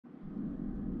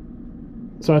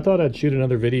So I thought I'd shoot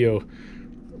another video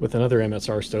with another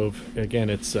MSR stove. Again,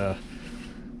 it's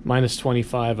minus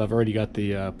 25. I've already got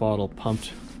the bottle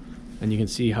pumped, and you can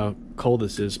see how cold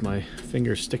this is. My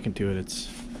finger's sticking to it.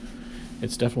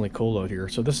 It's definitely cold out here.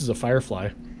 So this is a Firefly.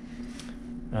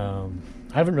 I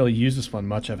haven't really used this one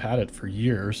much. I've had it for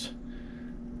years,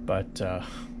 but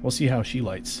we'll see how she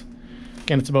lights.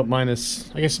 Again, it's about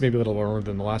minus, I guess maybe a little warmer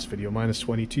than the last video, minus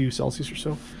 22 Celsius or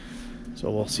so.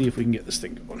 So we'll see if we can get this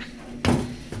thing going.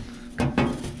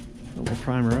 We'll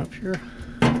prime her up here.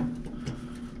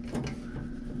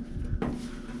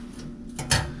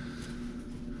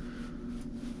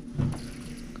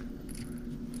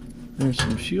 There's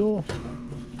some fuel.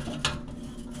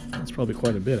 That's probably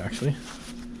quite a bit, actually.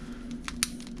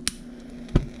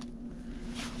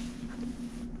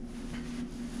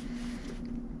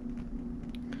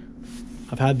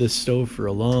 I've had this stove for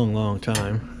a long, long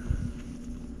time.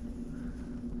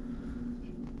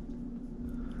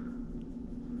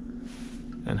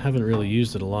 And haven't really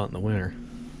used it a lot in the winter.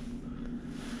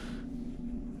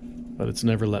 But it's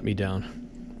never let me down.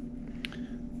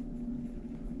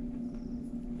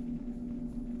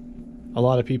 A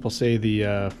lot of people say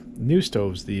the new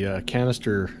stoves, the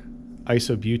canister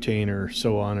isobutane or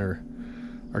so on,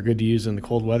 are good to use in the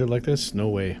cold weather like this. No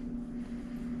way.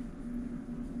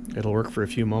 It'll work for a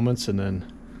few moments and then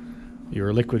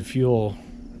your liquid fuel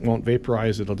won't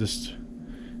vaporize. It'll just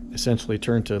essentially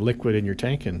turn to liquid in your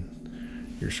tank and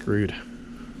you're screwed.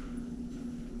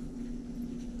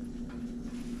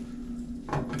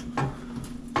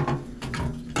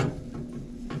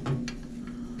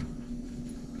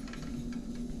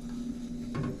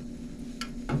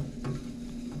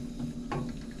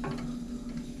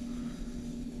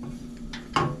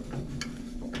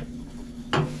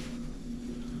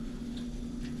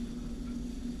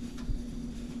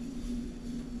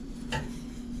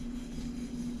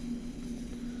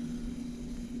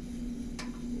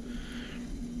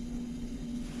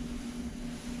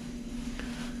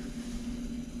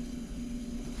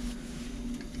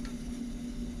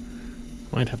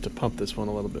 Might have to pump this one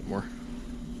a little bit more.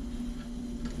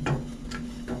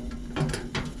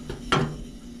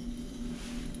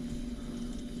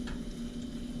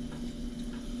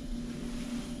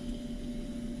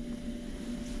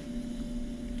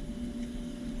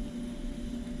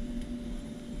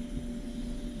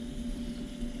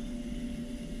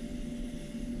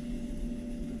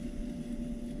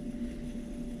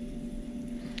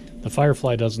 The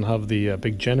Firefly doesn't have the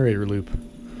big generator loop,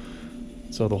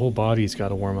 so the whole body's got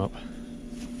to warm up.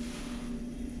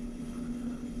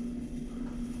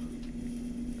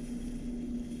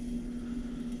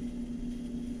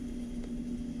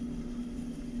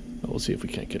 But we'll see if we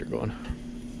can't get her going.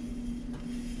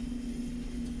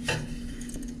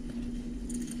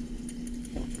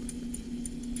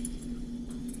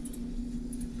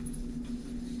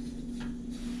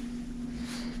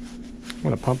 I'm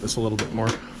going to pump this a little bit more.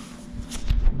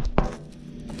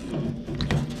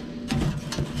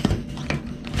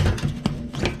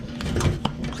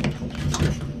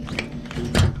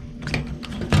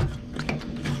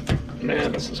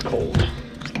 Man, this is cold.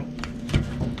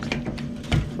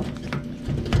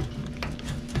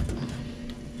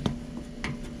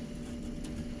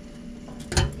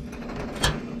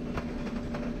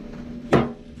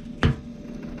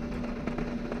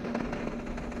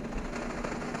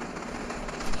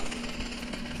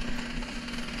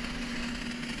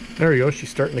 There we go, she's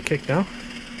starting to kick now.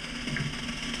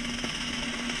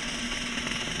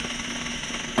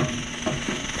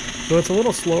 So it's a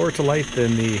little slower to light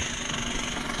than the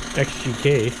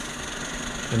XGK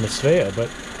and the Svea, but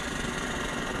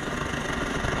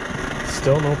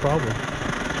still no problem.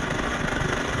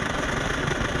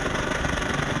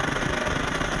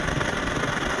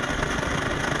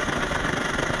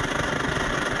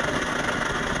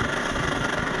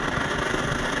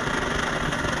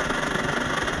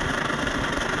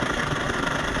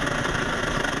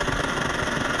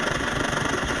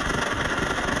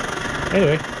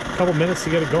 Anyway, a couple minutes to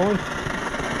get it going.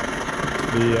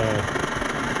 The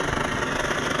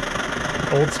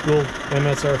old school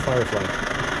MSR Firefly.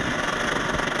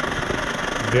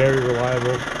 Very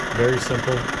reliable, very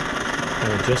simple,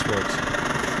 and it just works.